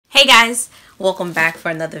Hey guys, welcome back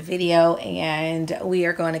for another video, and we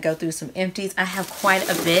are going to go through some empties. I have quite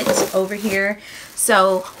a bit over here,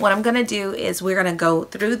 so what I'm going to do is we're going to go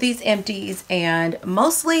through these empties, and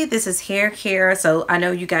mostly this is hair care, so I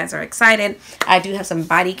know you guys are excited. I do have some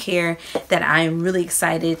body care that I am really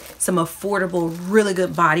excited, some affordable, really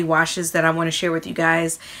good body washes that I want to share with you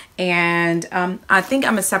guys, and I think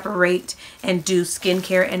I'm going to separate and do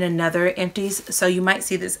skincare in another empties, so you might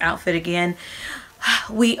see this outfit again.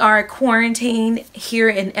 We are quarantined here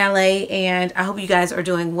in LA, and I hope you guys are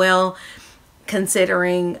doing well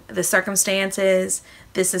considering the circumstances.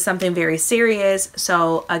 This is something very serious.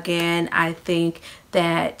 So again, I think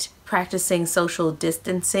that practicing social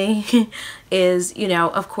distancing is, you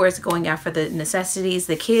know, of course, going out for the necessities.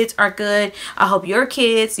 The kids are good. I hope your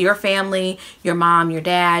kids, your family, your mom, your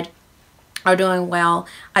dad are doing well.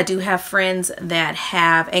 I do have friends that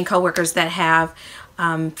have, and coworkers that have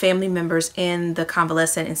family members in the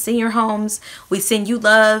convalescent and senior homes. We send you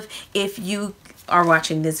love if you are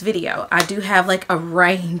watching this video. I do have like a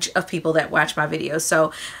range of people that watch my videos.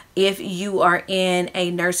 So if you are in a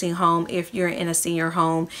nursing home, if you're in a senior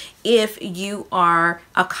home, if you are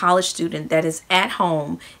a college student that is at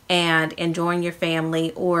home and enjoying your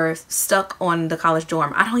family or stuck on the college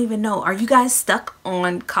dorm. I don't even know. Are you guys stuck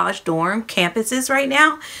on college dorm campuses right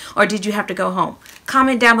now? Or did you have to go home?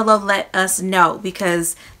 Comment down below, let us know,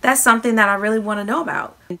 because that's something that I really want to know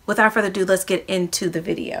about. Without further ado, let's get into the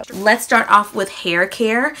video. Let's start off with hair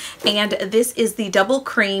care, and this is the Double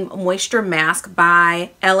Cream Moisture Mask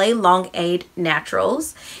by LA Long Aid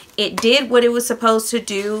Naturals. It did what it was supposed to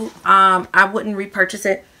do. I wouldn't repurchase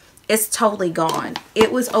it. It's totally gone.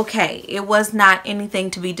 It was okay. It was not anything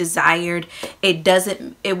to be desired. It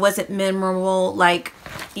wasn't memorable. Like,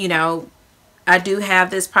 you know, I do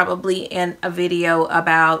have this probably in a video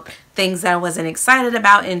about things that I wasn't excited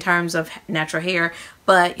about in terms of natural hair,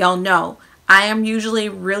 but y'all know I am usually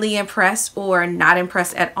really impressed or not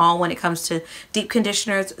impressed at all when it comes to deep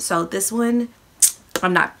conditioners. So this one,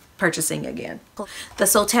 I'm not purchasing again. The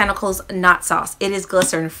Soultanicals Knot Sauce. It is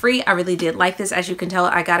glycerin free. I really did like this. As you can tell,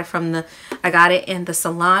 I got it in the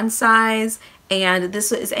salon size, and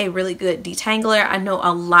this is a really good detangler. I know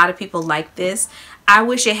a lot of people like this. I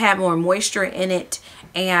wish it had more moisture in it,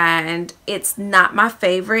 and it's not my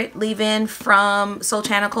favorite leave-in from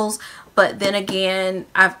Soultanicals, but then again,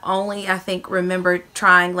 I've only, I think, remembered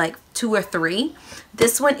trying like 2 or 3.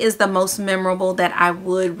 This one is the most memorable that I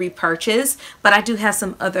would repurchase, but I do have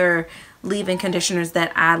some other leave-in conditioners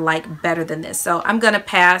that I like better than this. So I'm going to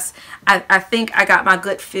pass. I think I got my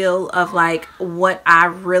good feel of like what I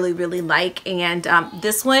really, really like. And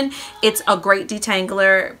this one, it's a great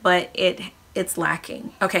detangler, but it's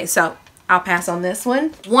lacking. Okay, so I'll pass on this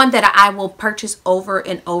one. One that I will purchase over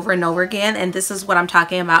and over and over again, and this is what I'm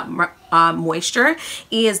talking about, moisture,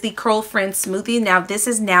 is the Curl Friend Smoothie. Now this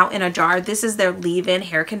is now in a jar. This is their leave-in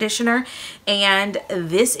hair conditioner, and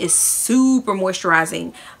this is super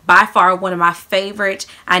moisturizing. By far one of my favorite.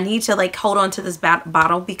 I need to like hold on to this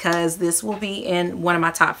bottle because this will be in one of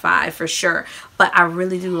my top 5 for sure, but I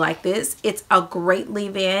really do like this. It's a great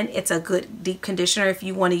leave-in. It's a good deep conditioner if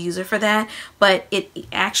you want to use it for that, but it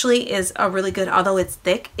actually is a really good, although it's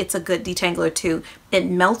thick, it's a good detangler too. It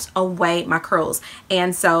melts away my curls,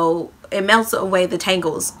 and so it melts away the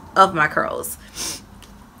tangles of my curls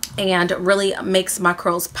and really makes my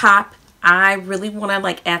curls pop. I really want to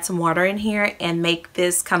like add some water in here and make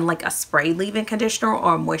this kind of like a spray leave-in conditioner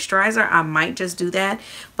or moisturizer. I might just do that,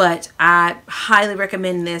 but I highly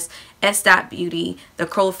recommend this S.Beauty, the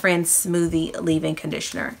Curl Friend Smoothie leave-in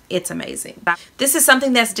conditioner. It's amazing. This is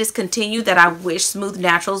something that's discontinued that I wish Smooth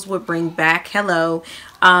Naturals would bring back. Hello.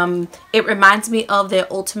 It reminds me of their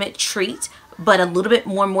Ultimate Treat, but a little bit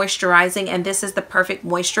more moisturizing, and this is the Perfect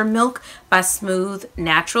Moisture Milk by Smooth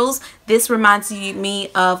Naturals. This reminds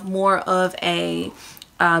me of more of a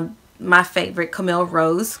my favorite Camille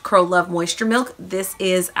Rose Curl Love Moisture Milk. This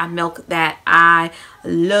is a milk that I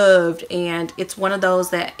loved, and it's one of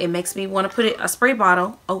those that it makes me want to put it a spray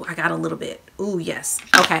bottle. Oh, I got a little bit. Oh yes.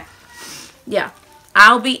 Okay, yeah,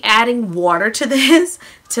 I'll be adding water to this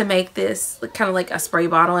to make this kind of like a spray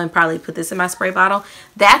bottle, and probably put this in my spray bottle.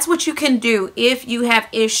 That's what you can do if you have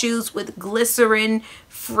issues with glycerin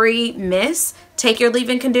free mist. Take your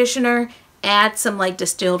leave-in conditioner, add some like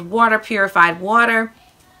distilled water, purified water,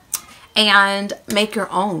 and make your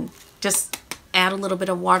own. Just add a little bit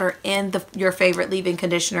of water in your favorite leave-in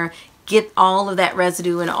conditioner. get all of that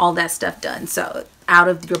residue and all that stuff done, so out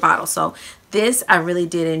of your bottle. So this I really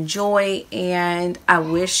did enjoy, and I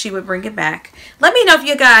wish she would bring it back. Let me know if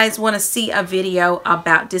you guys want to see a video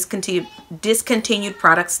about discontinued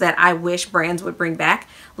products that I wish brands would bring back.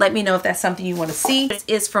 Let me know if that's something you want to see. This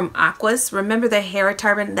is from Aquas. Remember the hair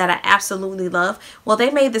turban that I absolutely love? Well,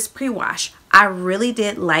 they made this pre-wash. I really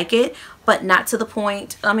did like it, but not to the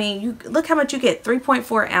point. I mean, you look how much you get,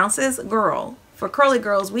 3.4 ounces. Girl, for curly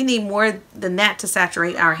girls, we need more than that to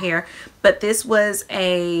saturate our hair. But this was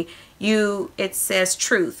a, it says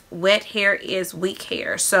truth, wet hair is weak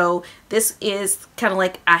hair. So this is kind of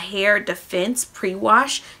like a hair defense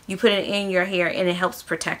pre-wash. You put it in your hair and it helps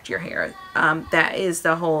protect your hair. That is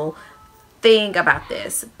the whole thing about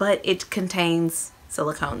this, but it contains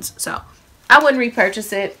silicones, so I wouldn't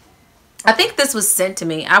repurchase it. I think this was sent to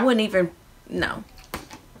me. I wouldn't even, no.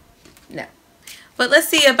 But let's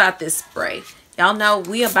see about this spray. Y'all know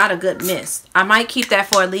we about a good mist. I might keep that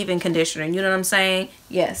for a leave-in conditioner. You know what I'm saying?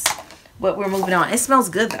 Yes. But we're moving on. It smells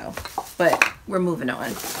good though, but we're moving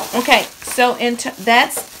on. Okay, so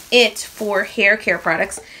that's it for hair care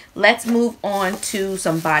products. Let's move on to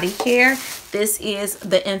some body care. This is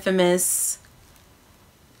the infamous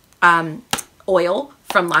oil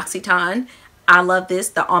from L'Occitane. I love this,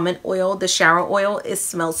 the almond oil, the shower oil. It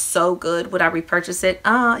smells so good. Would I repurchase it?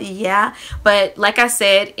 Yeah. But like I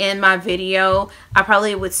said in my video, I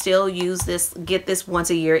probably would still use this, get this once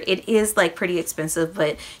a year. It is like pretty expensive,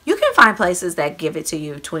 but you can find places that give it to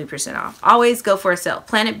you 20% off. Always go for a sale.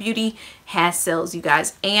 Planet Beauty has sales, you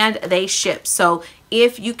guys, and they ship. So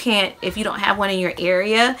if you don't have one in your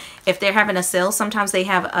area, if they're having a sale, sometimes they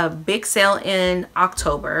have a big sale in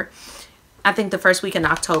October. I think the first week in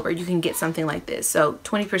October, you can get something like this. So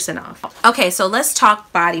 20% off. Okay, so let's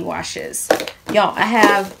talk body washes. Y'all, I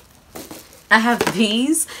have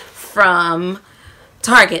these from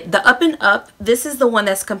Target. The Up and Up, this is the one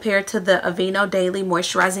that's compared to the Aveeno Daily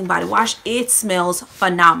Moisturizing Body Wash. It smells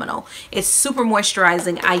phenomenal. It's super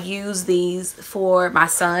moisturizing. I use these for my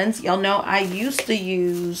sons. Y'all know I used to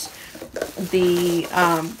use the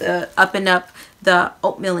Up and Up, the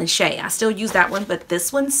oatmeal and shea. I still use that one, but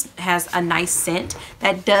this one has a nice scent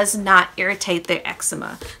that does not irritate their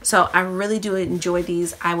eczema. So I really do enjoy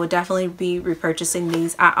these. I will definitely be repurchasing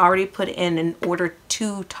these. I already put in an order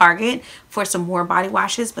to Target for some more body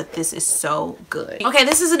washes, but this is so good. Okay,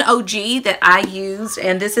 this is an OG that I used,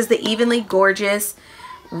 and this is the Evenly Gorgeous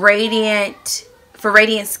Radiant for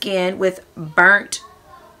radiant skin with burnt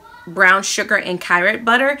brown sugar and carrot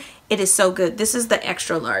butter. It is so good. This is the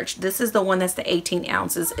extra large. This is the one that's the 18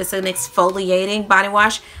 ounces. It's an exfoliating body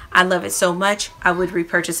wash. I love it so much. I would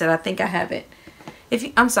repurchase it. I think I have it.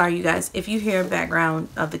 I'm sorry, you guys, if you hear a background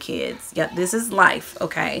of the kids. Yep, this is life,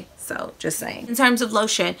 okay? So just saying. In terms of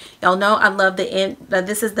lotion, y'all know I love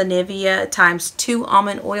this is the Nivea ×2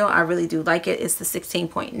 almond oil. I really do like it. It's the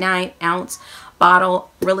 16.9 ounce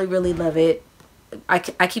bottle. Really, really love it. I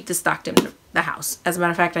keep this stocked in the house. As a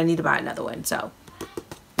matter of fact, I need to buy another one. So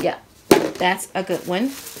yeah, that's a good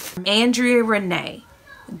one. Andrea Renee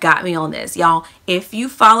got me on this, y'all. If you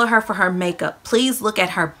follow her for her makeup, please look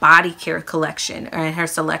at her body care collection and her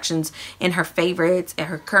selections and her favorites and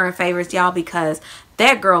her current favorites, y'all, because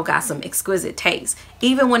that girl got some exquisite taste,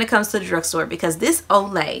 even when it comes to the drugstore. Because this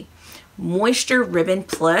Olay Moisture Ribbon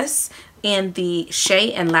Plus in the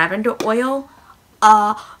shea and lavender oil,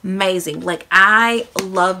 amazing. Like, I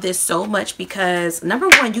love this so much because number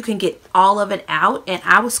one, you can get all of it out, and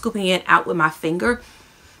I was scooping it out with my finger,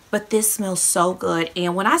 but this smells so good.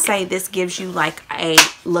 And when I say this gives you like a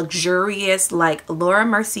luxurious, like Laura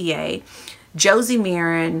Mercier, Josie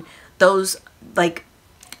Maran, those like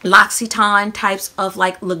L'Occitane types of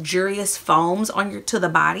like luxurious foams on to the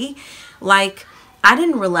body. Like, I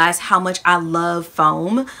didn't realize how much I love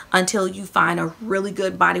foam until you find a really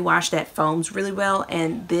good body wash that foams really well,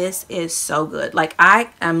 and this is so good. Like, I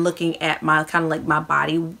am looking at my kind of like my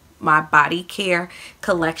body care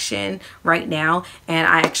collection right now, and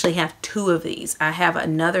I actually have 2 of these. I have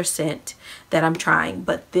another scent that I'm trying,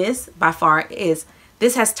 but this by far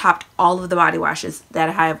this has topped all of the body washes that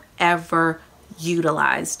I have ever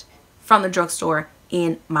utilized from the drugstore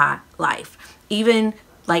in my life. Even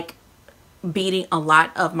like beating a lot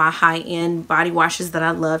of my high-end body washes that I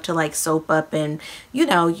love to like soap up, and you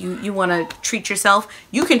know, you want to treat yourself.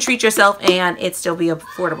 You can treat yourself and it still be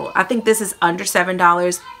affordable. I think this is under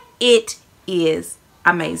 $7. It is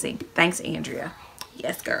amazing. Thanks, Andrea.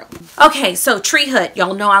 Yes, girl. Okay, so Tree Hut,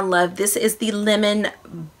 y'all know I love this. Is the lemon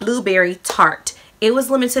blueberry tart. It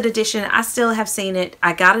was limited edition. I still have seen it.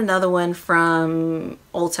 I got another one from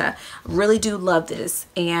Ulta. Really do love this,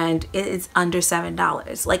 and it is under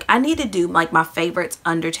 $7. Like, I need to do like my favorites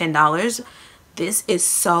under $10. This is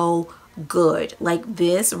so good. Like,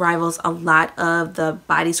 this rivals a lot of the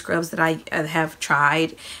body scrubs that I have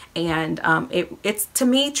tried, and it's, to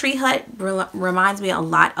me, Tree Hut reminds me a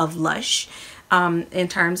lot of Lush in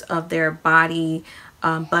terms of their body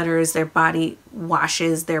butters, their body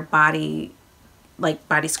washes, their body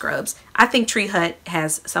scrubs. I think Tree Hut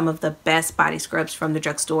has some of the best body scrubs from the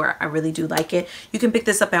drugstore. I really do like it. You can pick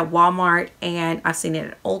this up at Walmart, and I've seen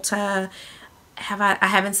it at Ulta. I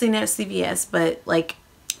haven't seen it at CVS, but like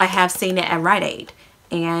I have seen it at Rite Aid,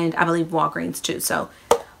 and I believe Walgreens too. So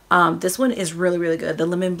this one is really, really good. The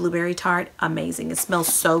lemon blueberry tart, amazing. It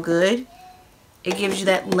smells so good. It gives you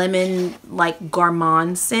that lemon like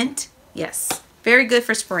gourmand scent. Yes. Very good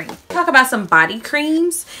for spring. Talk about some body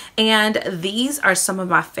creams, and these are some of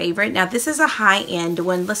my favorite. Now, this is a high-end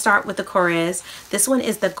one. Let's start with the Korres. This one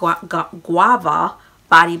is the Guava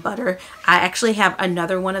body butter. I actually have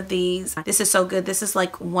another one of these. This is so good. This is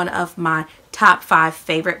like one of my top 5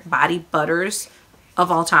 favorite body butters of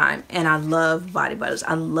all time, and I love body butters.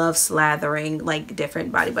 I love slathering like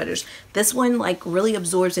different body butters. This one like really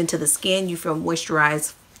absorbs into the skin. You feel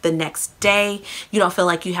moisturized the next day. You don't feel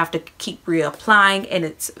like you have to keep reapplying, and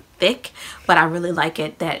it's thick, but I really like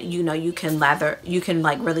it that, you know, you can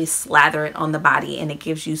like really slather it on the body, and it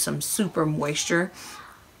gives you some super moisture.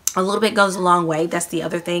 A little bit goes a long way. That's the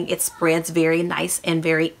other thing. It spreads very nice and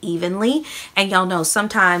very evenly, and y'all know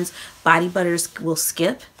sometimes body butters will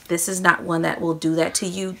skip. This is not one that will do that to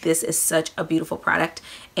you. This is such a beautiful product,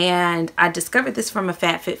 and I discovered this from a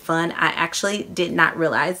FabFitFun. I actually did not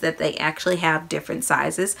realize that they actually have different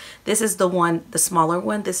sizes. This is the smaller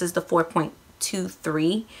one. This is the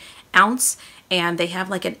 4.23 ounce, and they have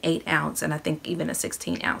like an 8 ounce and I think even a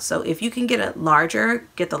 16 ounce. So if you can get a larger,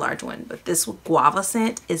 get the large one. But this guava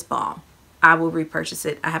scent is bomb. I will repurchase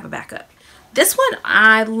it. I have a backup. This one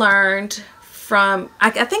I learned from,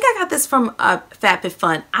 I think I got this from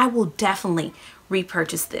FabFitFun. I will definitely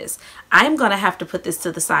repurchase this. I'm gonna have to put this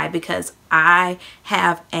to the side because I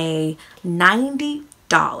have a $90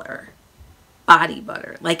 body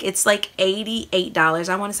butter. Like, it's like $88.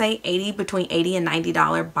 I want to say between $80 and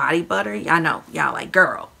 $90 body butter. I know y'all like,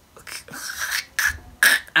 girl.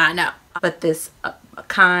 I know, but this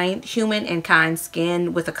human and kind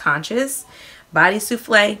skin with a conscious body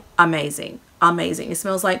souffle, amazing, amazing. It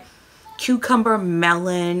smells like cucumber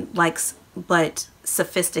melon, like, but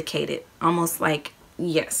sophisticated, almost like,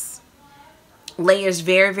 yes, layers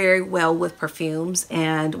very, very well with perfumes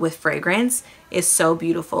and with fragrance. It's so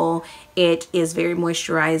beautiful. It is very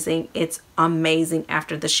moisturizing. It's amazing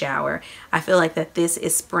after the shower. I feel like that this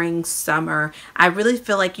is spring, summer. I really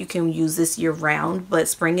feel like you can use this year round, but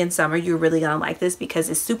spring and summer you're really gonna like this because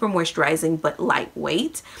it's super moisturizing but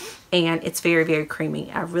lightweight, and it's very, very creamy.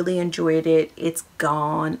 I really enjoyed it. It's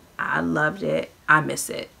gone. I loved it. I miss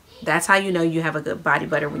it. That's how you know you have a good body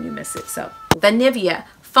butter, when you miss it. So the Nivea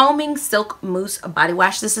Foaming Silk Mousse Body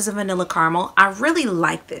Wash. This is a vanilla caramel. I really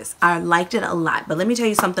like this. I liked it a lot. But let me tell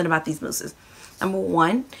you something about these mousses. Number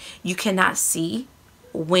one, you cannot see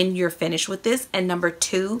when you're finished with this. And number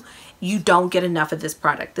two, you don't get enough of this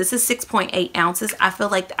product. This is 6.8 ounces. I feel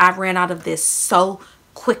like I ran out of this so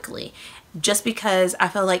quickly, just because I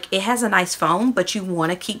feel like it has a nice foam, but you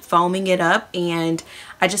want to keep foaming it up, and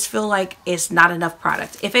I just feel like it's not enough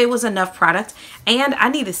product. If it was enough product, and I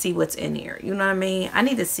need to see what's in here, you know what I mean? I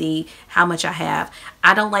need to see how much I have.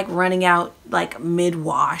 I don't like running out like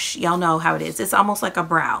mid-wash. Y'all know how it is. It's almost like a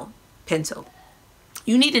brow pencil.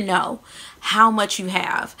 You need to know how much you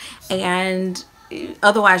have, and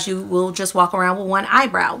otherwise you will just walk around with one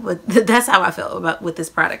eyebrow. But that's how I feel with this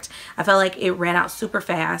product. I felt like it ran out super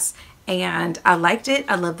fast, and I liked it.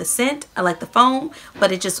 I love the scent. I like the foam,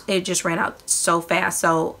 but it just ran out so fast.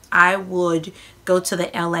 So I would go to the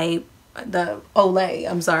Olay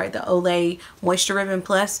Moisture Ribbon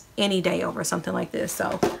Plus any day over something like this.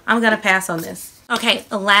 So I'm gonna pass on this. Okay,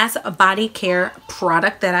 the last body care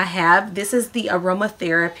product that I have, this is the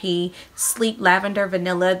Aromatherapy Sleep Lavender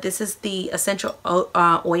Vanilla. This is the Essential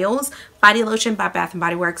Oils Body Lotion by Bath &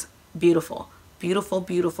 Body Works. Beautiful. Beautiful,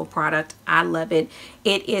 beautiful product. I love it.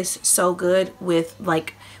 It is so good with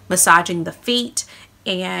like massaging the feet,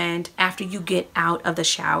 and after you get out of the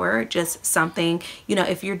shower, just something, you know,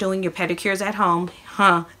 if you're doing your pedicures at home,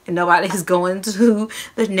 and nobody's going to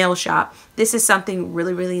the nail shop, this is something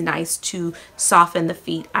really, really nice to soften the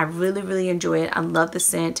feet. I really, really enjoy it. I love the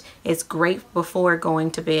scent. It's great before going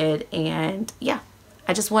to bed, and yeah,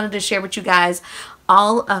 I just wanted to share with you guys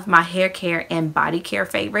all of my hair care and body care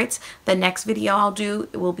favorites. The next video I'll do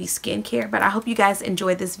will be skincare, but I hope you guys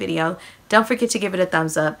enjoyed this video. Don't forget to give it a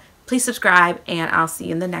thumbs up. Please subscribe, and I'll see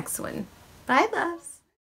you in the next one. Bye, loves.